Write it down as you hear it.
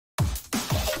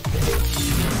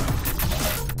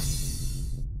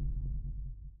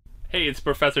Hey, it's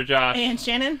Professor Josh. And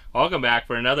Shannon. Welcome back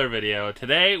for another video.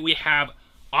 Today we have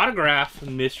autograph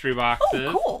mystery boxes.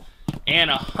 Oh, cool. And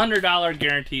a $100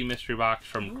 guarantee mystery box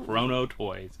from Chrono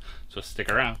toys. So stick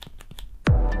around.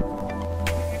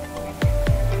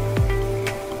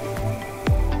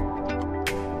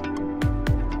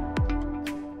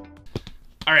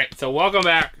 Alright, so welcome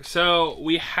back. So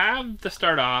we have to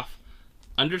start off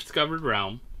Undiscovered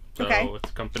Realm. So it's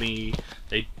a company,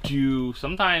 they do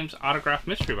sometimes autograph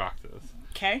mystery boxes.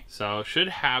 Okay. So should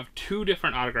have two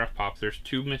different autograph pops. There's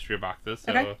two mystery boxes.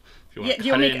 So if you want to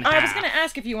cut it in half. I was going to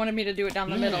ask if you wanted me to do it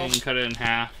down the middle. You can cut it in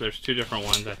half. There's two different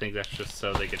ones. I think that's just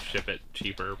so they could ship it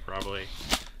cheaper probably.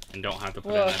 And don't have to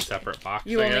put it in a separate box.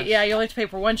 You only have to pay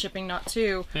for one shipping, not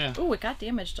two. Yeah. Ooh, it got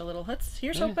damaged a little.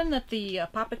 Here's hoping that the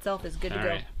pop itself is good to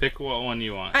go. Pick what one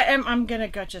you want. I'm gonna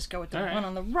just go with the one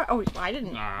on the right. Oh, I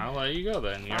didn't. I'll let you go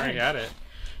then. You already had it.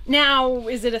 Now,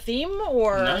 is it a theme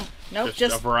or no? Nope,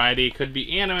 just a variety. Could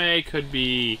be anime. Could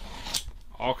be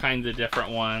all kinds of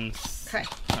different ones. Okay.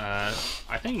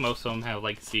 I think most of them have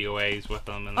like COAs with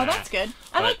them. And that's good.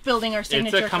 I like building our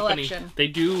signature collection.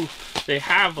 They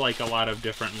have like a lot of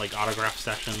different like autograph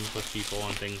sessions with people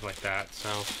and things like that. So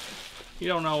you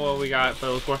don't know what we got,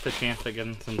 but it was worth a chance at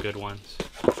getting some good ones.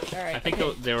 All right. I think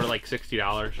they were like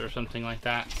 $60 or something like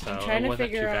that. So I'm trying to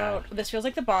figure out. This feels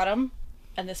like the bottom,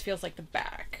 and this feels like the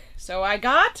back. So I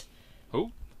got.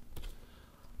 Who?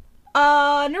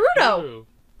 Naruto.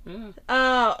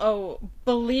 Yeah.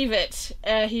 Believe it.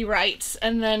 He writes,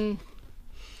 and then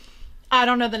I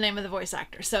don't know the name of the voice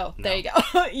actor, so there you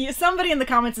go. Somebody in the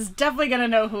comments is definitely gonna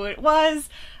know who it was.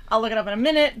 I'll look it up in a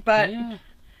minute, but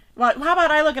well, how about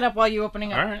I look it up while you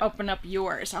open up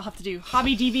yours? I'll have to do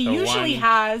Hobby DB. Usually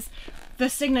has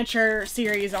the signature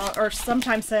series on, or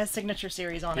sometimes says signature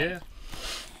series on it.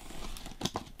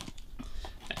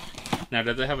 Now,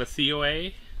 does it have a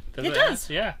COA? It does.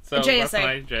 Yeah. So a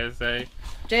JSA. That's JSA.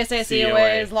 JSA,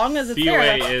 COA, as long as it's there.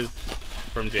 COA is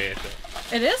from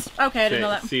JSA. It is? Okay, I didn't know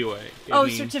that. COA.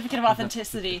 Certificate of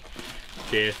Authenticity.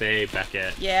 JSA,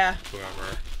 Beckett. Yeah.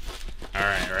 Whoever.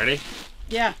 Alright, ready?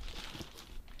 Yeah.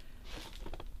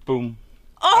 Boom.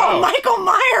 Oh, Michael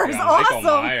Myers! Yeah, awesome!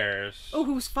 Michael Myers. Oh,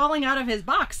 who's falling out of his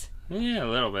box? Yeah, a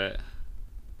little bit.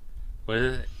 What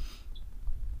is it?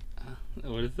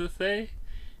 What does this say?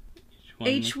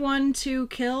 H1-2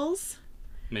 kills.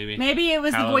 Maybe it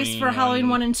was the voice for Halloween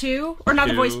 1 and 2, or not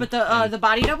the voice, but the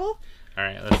body double. All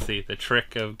right, let's see the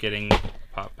trick of getting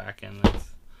Pop back in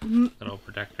this little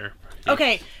protector.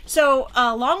 Okay, so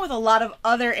along with a lot of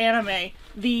other anime,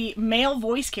 the male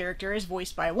voice character is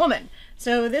voiced by a woman.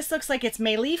 So this looks like it's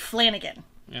Maylee Flanagan.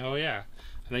 Oh yeah,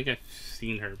 I think I've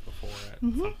seen her before at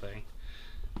something.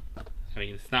 I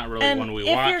mean, it's not really one we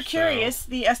watched. If you're curious,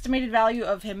 the estimated value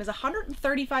of him is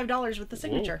 $135 with the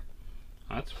signature.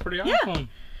 Whoa. That's pretty awesome. Yeah.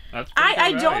 That's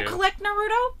I don't collect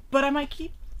Naruto, but I might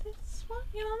keep this one.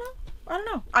 You don't know? I don't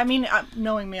know. I mean,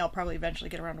 knowing me, I'll probably eventually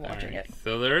get around to watching it.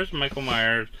 So there's Michael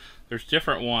Myers. There's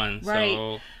different ones. Right.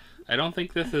 So I don't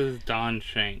think this is Don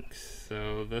Shanks.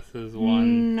 So this is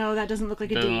one. No, that doesn't look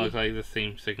like a D. Doesn't look like the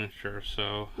same signature.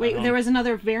 So wait, there was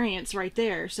another variance right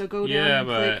there. So go down. Yeah, and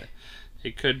but click.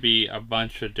 It could be a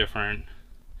bunch of different.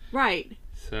 Right.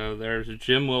 So there's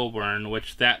Jim Wilburn,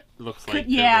 which that looks like.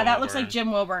 That looks like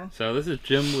Jim Wilburn. So this is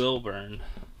Jim Wilburn.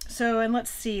 So, and let's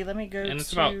see. Let me go and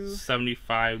it's about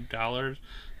 $75.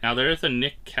 Now there is a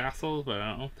Nick Castle, but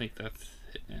I don't think that's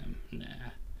him.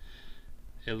 Nah.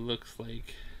 It looks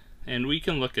like, and we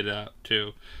can look it up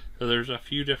too. So there's a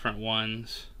few different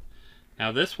ones.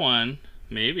 Now this one,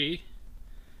 maybe.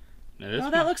 Now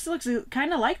that looks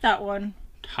kind of like that one.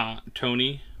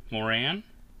 Tony Moran.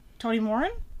 Tony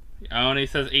Moran? Oh, and he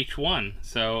says H1,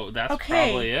 so that's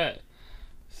probably it.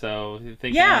 So you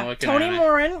think Tony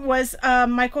Moran was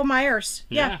Michael Myers.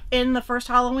 Yeah, in the first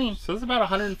Halloween. So it's about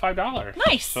 $105.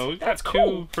 Nice. So we've got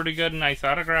two pretty good, nice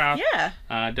autographs. Yeah.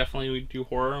 Definitely we do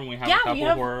horror, and we have a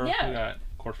couple horror. Yeah. We got,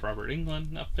 of course, Robert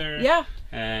Englund up there. Yeah.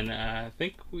 And I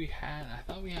think I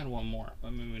thought we had one more,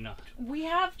 but maybe not. We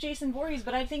have Jason Voorhees,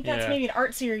 but I think that's maybe an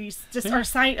art series, or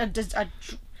sign.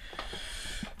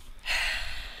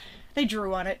 They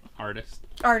drew on it.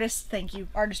 Artist, thank you.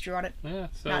 Artist drew on it. Yeah,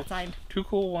 so not signed. Two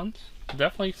cool ones.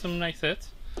 Definitely some nice hits.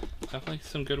 Definitely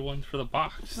some good ones for the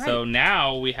box. Right. So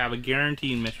now we have a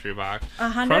guaranteed mystery box.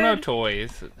 Chrono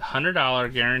Toys,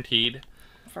 $100 guaranteed.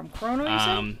 From Chrono, you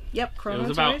said? Yep, Chrono Toys. It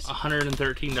was about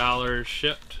 $113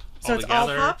 shipped. So it's all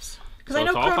Pops? Because I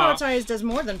know Chrono Toys does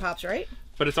more than Pops, right?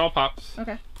 But it's all Pops.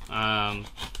 Okay. And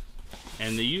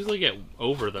they usually get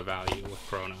over the value with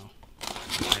Chrono.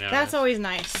 That's always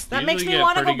nice. That Usually makes me get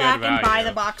want to go pretty back good and buy value.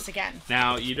 the box again.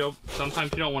 Now,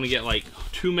 sometimes you don't want to get like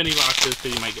too many boxes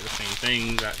because you might get the same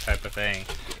thing, that type of thing.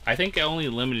 I think I only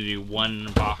limited you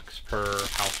one box per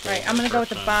household. Right, I'm going to go with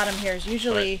the bottom here. Is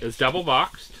usually... But it's double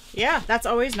boxed. Yeah, that's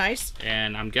always nice.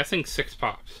 And I'm guessing 6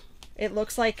 pops. It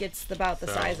looks like it's about the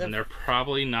size of... And they're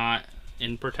probably not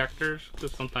in protectors,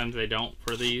 because sometimes they don't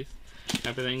for these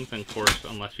type of things. And of course,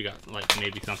 unless you got like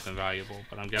maybe something valuable.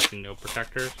 But I'm guessing no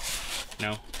protectors.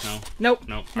 No. Nope.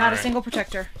 Not a single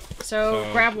protector. So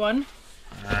grab one.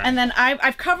 Right. And then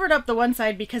I've covered up the one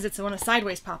side because it's one a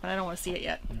sideways pop, and I don't want to see it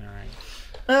yet. All right.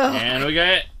 Ugh. And we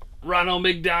got Ronald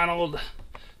McDonald.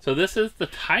 So this is the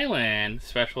Thailand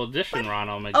special edition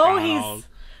Ronald McDonald.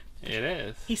 It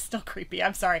is. He's still creepy.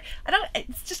 I'm sorry.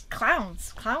 It's just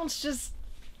clowns. Clowns just...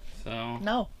 So...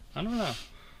 No. I don't know.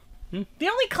 The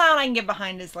only clown I can get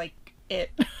behind is, like,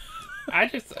 it. I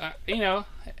just,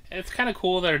 it's kind of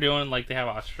cool they're doing, like, they have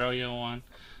Australia one.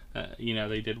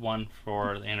 They did one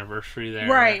for the anniversary there.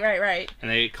 Right. And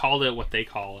they called it what they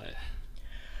call it.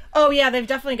 Oh, yeah, they've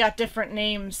definitely got different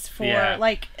names for,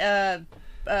 like, their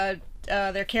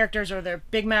characters or their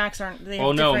Big Macs aren't. They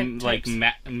have different types.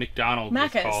 McDonald's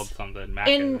is called something.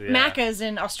 Macca's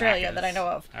in Australia Macca's. that I know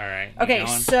of. All right. Okay,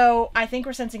 so I think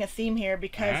we're sensing a theme here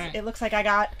because it looks like I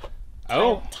got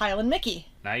Thailand Mickey.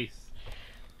 Nice.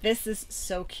 This is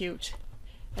so cute.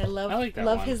 I love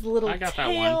one. his little tail. I got that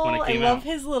one when it came I love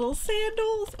his little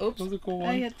sandals. Oops. That was a cool one.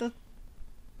 I hit the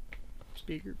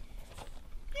speaker.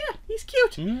 Yeah, he's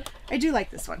cute. Mm-hmm. I do like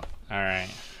this one. All right.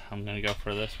 I'm going to go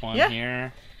for this one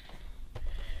here.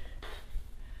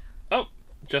 Oh,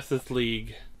 Justice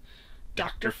League.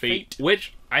 Dr. Fate.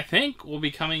 Which I think will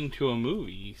be coming to a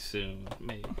movie soon,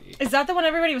 maybe. Is that the one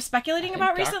everybody was speculating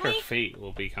about recently? Dr. Fate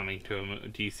will be coming to a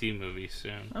DC movie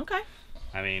soon. Okay.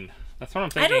 I mean, that's what I'm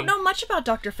thinking. I don't know much about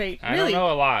Dr. Fate, really. I don't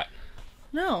know a lot.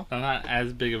 No. I'm not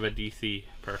as big of a DC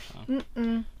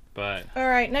person. But...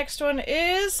 Alright, next one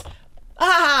is...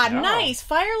 nice!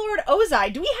 Firelord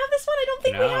Ozai. Do we have this one? I don't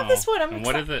think we have this one. And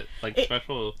what is it? Like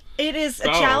special... It is a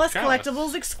Chalice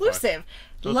Collectibles exclusive.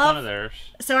 So it's one of theirs.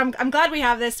 So I'm glad we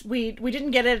have this. We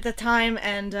didn't get it at the time,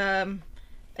 and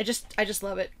I just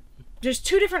love it. There's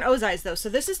 2 different Ozais though. So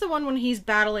this is the one when he's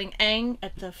battling Aang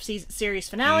at the series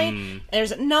finale.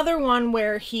 There's another one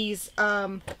where he's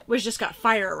was just got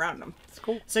fire around him. That's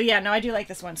cool. So yeah, no, I do like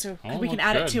this one. So we can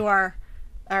add it to our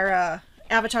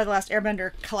Avatar: The Last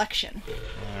Airbender collection.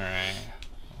 All right.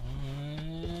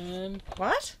 And...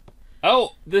 What?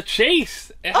 Oh, the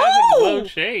chase! It has a glow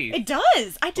chase. It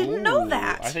does. I didn't know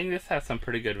that. I think this has some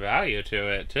pretty good value to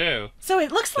it too. So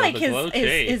it looks like his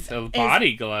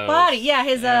body glows.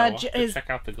 Check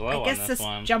out the glow. I guess his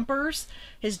jumpers,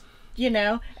 and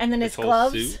then his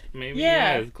gloves. Suit, maybe.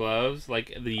 Yeah, his gloves,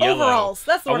 like the yellow overalls.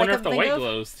 That's the I one wonder I if the white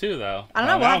glows too, though. I don't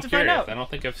know. We'll have to find out. I don't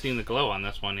think I've seen the glow on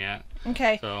this one yet.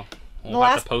 Okay. So we'll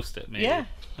have to post it, maybe. Yeah.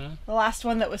 The last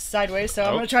one that was sideways. So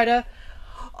I'm gonna try to.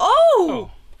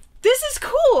 This is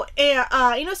cool.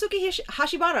 Inosuke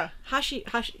Hashibira.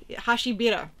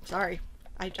 Sorry.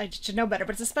 I should know better,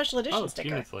 but it's a special edition sticker.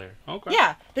 Demon Slayer. Okay.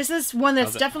 Yeah, this is one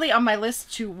that's definitely on my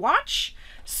list to watch.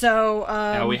 So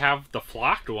now we have the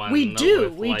flocked one. We do.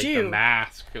 The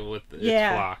mask with it's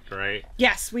flocked, right?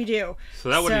 Yes, we do. So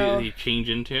that would he change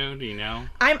into? Do you know?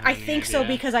 I think so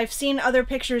because I've seen other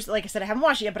pictures. Like I said, I haven't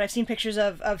watched it yet, but I've seen pictures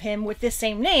of him with this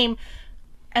same name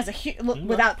as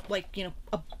without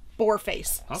a boar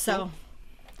face. Oh, so. Cool.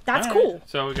 That's cool.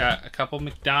 So we got a couple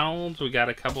McDonald's, we got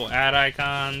a couple ad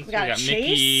icons, we got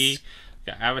Mickey, we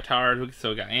got Avatar,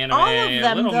 so we got anime. All of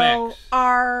them, though,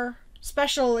 are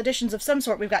special editions of some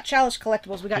sort. We've got Chalice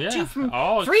Collectibles, we got 3 from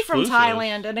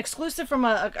Thailand, an exclusive from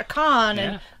a con,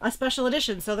 and a special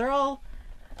edition. So they're all.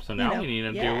 So now we need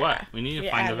to do what? We need to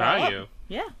find the value.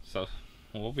 Yeah. So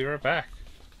we'll be right back.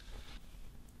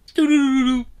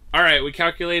 Doo-doo-doo-doo. All right, we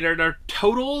calculated our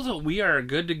totals. We are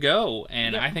good to go,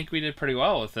 and I think we did pretty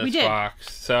well with this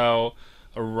box. So,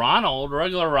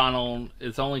 regular Ronald,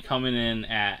 is only coming in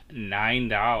at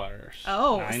 $9.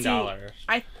 Oh, $9.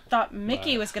 I thought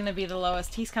Mickey was going to be the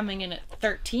lowest. He's coming in at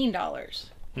 $13.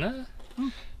 Nah.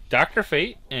 Dr.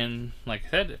 Fate, and like I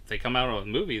said, if they come out with a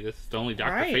movie, this is the only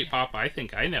Dr. Fate pop I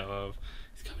think I know of.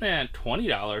 He's coming in at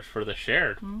 $20 for the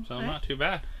shared, so not too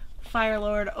bad.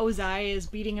 Firelord Ozai is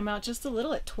beating him out just a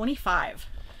little at $25.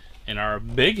 And our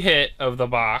big hit of the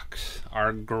box,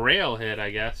 our Grail hit,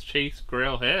 I guess, Chase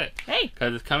Grail hit. Hey!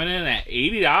 Because it's coming in at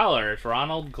 $80.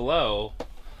 Ronald Glow.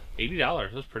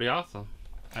 $80. That's pretty awesome.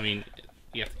 I mean,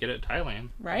 you have to get it in Thailand.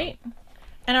 Right.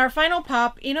 And our final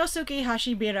pop, Inosuke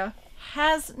Hashibira,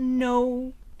 has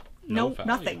no No, value.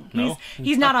 nothing. No.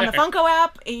 He's not on the Funko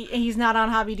app. He's not on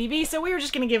HobbyDB. So we were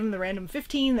just gonna give him the random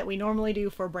 15 that we normally do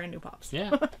for brand new pops.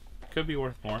 Yeah, could be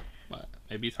worth more, but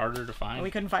maybe it's harder to find.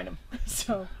 We couldn't find him.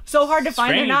 So hard to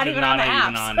find. They're not even on the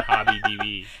apps. Not even on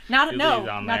HobbyDB. not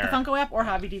the Funko app or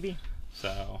HobbyDB.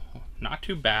 So not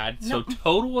too bad. Nope. So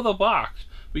total of the box,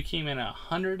 we came in at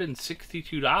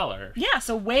 $162. Yeah,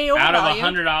 so way over out of a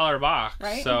 $100 box.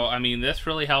 Right? So I mean, this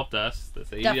really helped us. This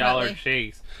 $80 Definitely.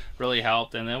 chase really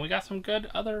helped, and then we got some good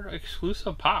other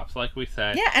exclusive pops, like we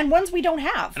said. Yeah, and ones we don't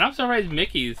have. And I'm surprised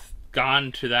Mickey's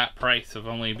gone to that price of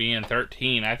only being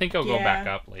 13. I think it'll go back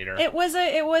up later.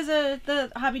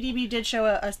 The HobbyDB did show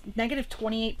a negative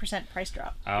 28% price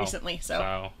drop recently.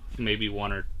 So maybe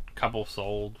one or couple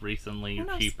sold recently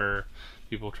cheaper.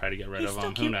 People try to get rid of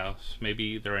them. Who knows?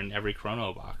 Maybe they're in every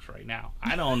Chrono box right now.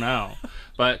 I don't know.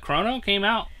 But Chrono came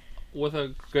out with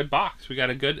a good box. We got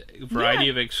a good variety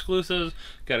of exclusives.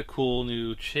 Got a cool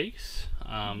new chase,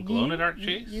 glow-in-the-dark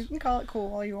chase. You can call it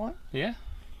cool all you want. Yeah.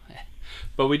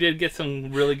 But we did get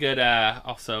some really good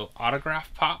also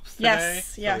autograph pops today. Yes.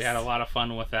 So we had a lot of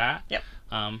fun with that. Yep.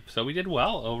 So we did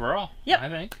well overall. Yep. I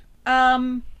think.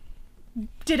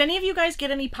 Did any of you guys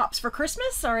get any pops for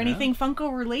Christmas or anything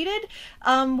Funko related?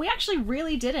 We actually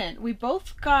really didn't. We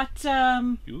both got.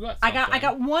 You got. I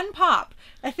got one pop.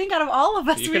 I think out of all of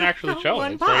us, you can actually show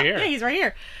it. It's pop. right here. Yeah, he's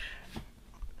right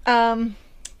here.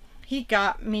 He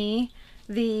got me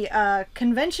the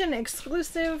convention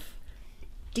exclusive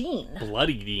Dean.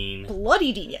 Bloody Dean.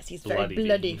 Bloody Dean. Yes, he's very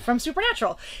bloody. From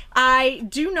Supernatural. I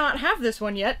do not have this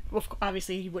one yet. Well,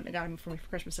 obviously, you wouldn't have got him for me for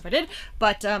Christmas if I did.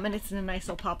 But, and it's in a nice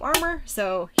little pop armor.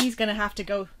 So he's going to have to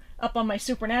go up on my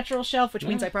Supernatural shelf, which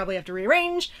means I probably have to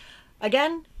rearrange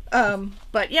again.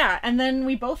 But yeah, and then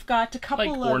we both got a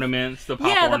couple of ornaments, the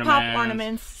pop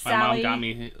ornaments. My mom got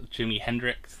me Jimi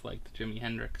Hendrix, like the Jimi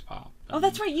Hendrix pop. Oh,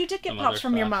 that's right. You did get pops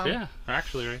from your mom. Yeah, they're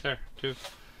actually right there too.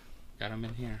 Got them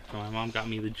in here. So my mom got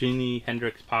me the Jimi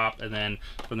Hendrix pop, and then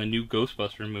from the new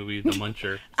Ghostbuster movie, the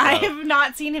Muncher. So, I have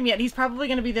not seen him yet. He's probably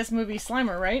going to be this movie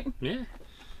Slimer, right? Yeah.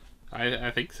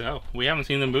 I think so. We haven't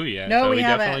seen the movie yet. No, so we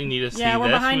haven't. Definitely need to see this Yeah, we're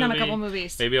behind movie. on a couple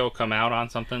movies. Maybe it'll come out on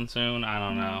something soon. I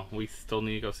don't know. We still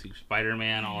need to go see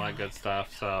Spider-Man, all that good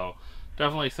stuff. So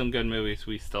definitely some good movies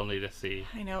we still need to see.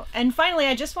 I know. And finally,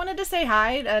 I just wanted to say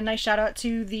hi. A nice shout out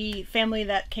to the family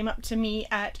that came up to me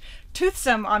at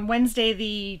Toothsome on Wednesday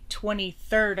the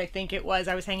 23rd, I think it was.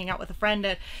 I was hanging out with a friend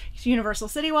at Universal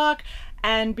City Walk,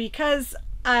 and because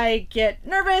I get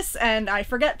nervous and I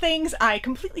forget things, I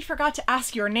completely forgot to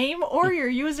ask your name or your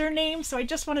username, so I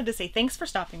just wanted to say thanks for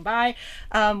stopping by.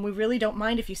 We really don't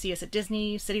mind if you see us at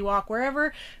Disney, City Walk,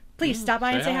 wherever. Please stop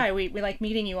by and say hi. We like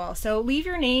meeting you all. So leave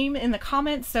your name in the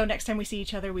comments so next time we see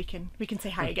each other we can say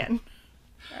hi again.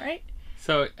 All right?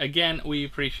 So again, we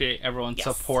appreciate everyone's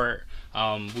support.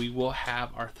 We will have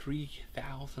our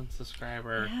 3,000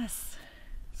 subscriber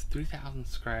 3,000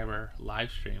 subscriber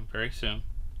live stream very soon.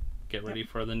 Get ready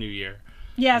for the new year.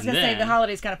 Yeah, I was going to say the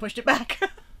holidays kind of pushed it back.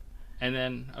 And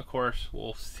then, of course,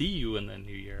 we'll see you in the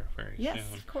new year very soon. Yes,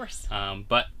 of course.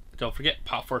 But don't forget,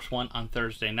 PopFourceOne on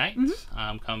Thursday nights.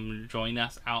 Come join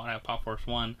us out at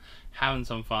PopFourceOne, having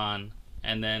some fun.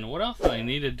 And then what else do they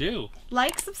need to do?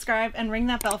 Like, subscribe, and ring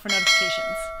that bell for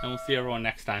notifications. And we'll see everyone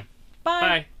next time.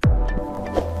 Bye. Bye.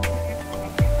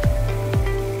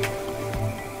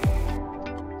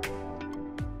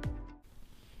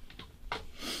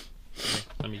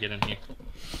 Let me get in here.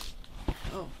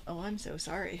 Oh, I'm so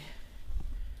sorry.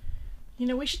 You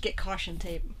know, we should get caution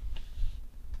tape.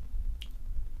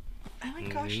 I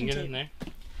like caution tape. You can get tape. in there.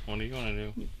 What are you going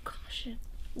to do? Caution.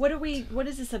 What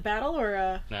is this, a battle or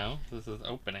a... No, this is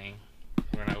opening.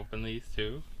 We're going to open these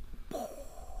two.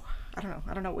 I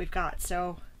don't know what we've got,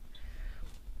 so...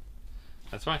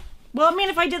 That's fine. Well, I mean,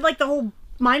 if I did like the whole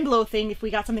mind blow thing, if we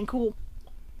got something cool.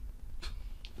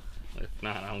 If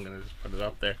not, I'm going to just put it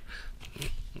up there.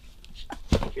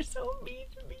 You're so mean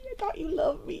to me. I thought you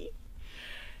loved me.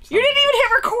 You didn't even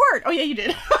hit record. Oh, yeah, you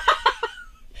did.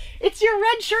 It's your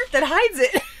red shirt that hides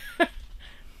it. Shut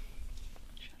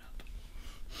up.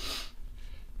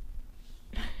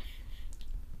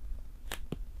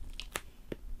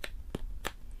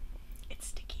 It's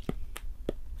sticky.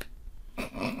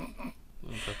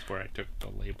 That's where I took the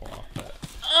label off.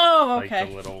 Oh, okay. Like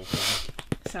the little...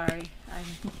 Sorry.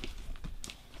 I'm...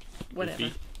 Whatever.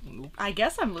 Loopy. I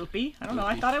guess I'm loopy. I don't know.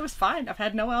 I thought I was fine. I've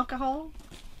had no alcohol.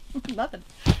 Nothing.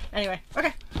 Anyway,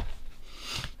 okay.